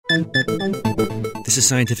This is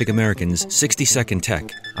Scientific American's 60-Second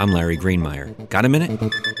Tech. I'm Larry Greenemeier. Got a minute?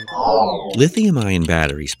 Lithium-ion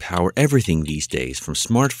batteries power everything these days, from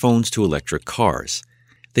smartphones to electric cars.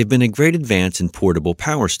 They've been a great advance in portable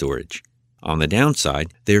power storage. On the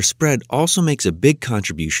downside, their spread also makes a big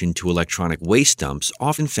contribution to electronic waste dumps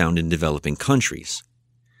often found in developing countries.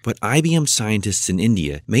 But IBM scientists in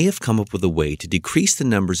India may have come up with a way to decrease the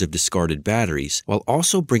numbers of discarded batteries while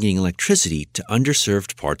also bringing electricity to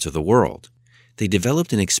underserved parts of the world. They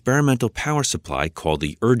developed an experimental power supply called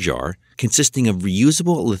the Urjar, consisting of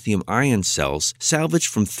reusable lithium-ion cells salvaged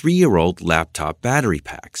from 3-year-old laptop battery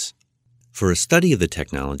packs. For a study of the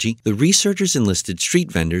technology, the researchers enlisted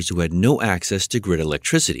street vendors who had no access to grid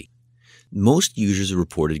electricity. Most users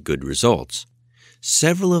reported good results.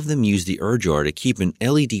 Several of them used the Urjar to keep an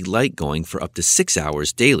LED light going for up to 6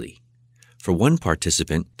 hours daily. For one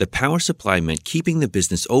participant, the power supply meant keeping the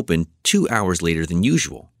business open 2 hours later than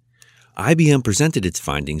usual. IBM presented its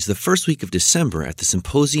findings the first week of December at the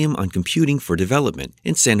Symposium on Computing for Development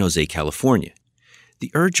in San Jose, California.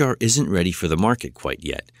 The Urjar isn't ready for the market quite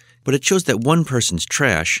yet, but it shows that one person's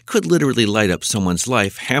trash could literally light up someone's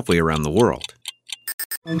life halfway around the world.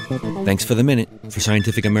 Thanks for the minute. For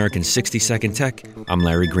Scientific American's 60-Second Tech, I'm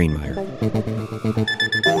Larry Greenemeier.